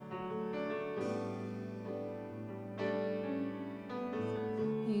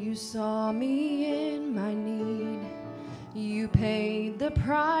You saw me in my need. You paid the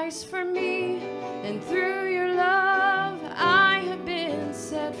price for me, and through your love I have been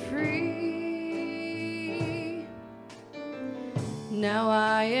set free. Now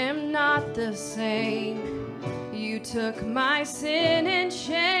I am not the same. You took my sin and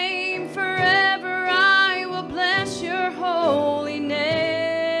shame. Forever I will bless your holy name.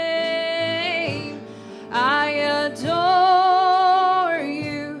 I adore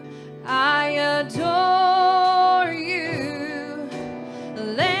you. I adore you.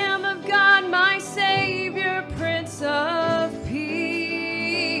 Lamb of God, my Savior, Prince of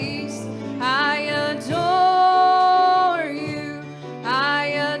Peace. I adore you. I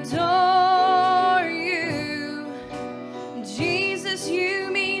adore you. Jesus, you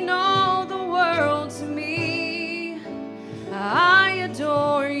mean all the world to me. I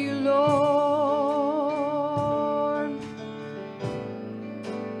adore you, Lord.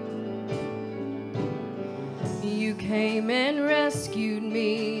 You came and rescued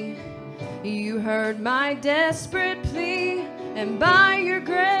me. You heard my desperate plea, and by your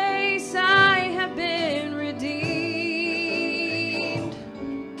grace I have been redeemed.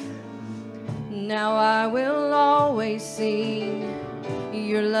 Now I will always sing.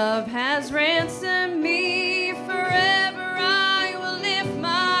 Your love has ransomed me. Forever I will lift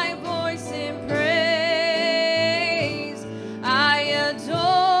my voice in praise. I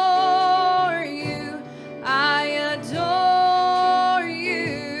adore you. I adore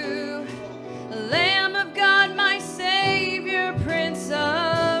you. Lamb of God, my Savior, Prince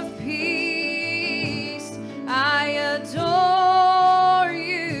of Peace. I adore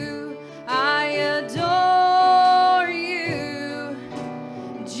you. I adore you.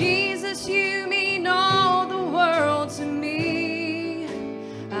 Jesus, you mean all the world to me.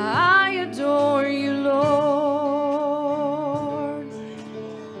 I adore you, Lord.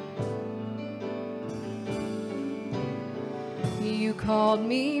 You called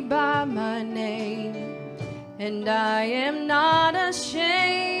me by my name, and I am not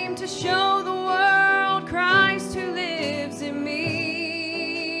ashamed to show the world Christ who lives in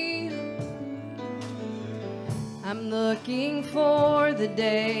me. I'm looking for the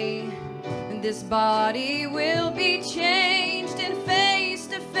day this body will be changed.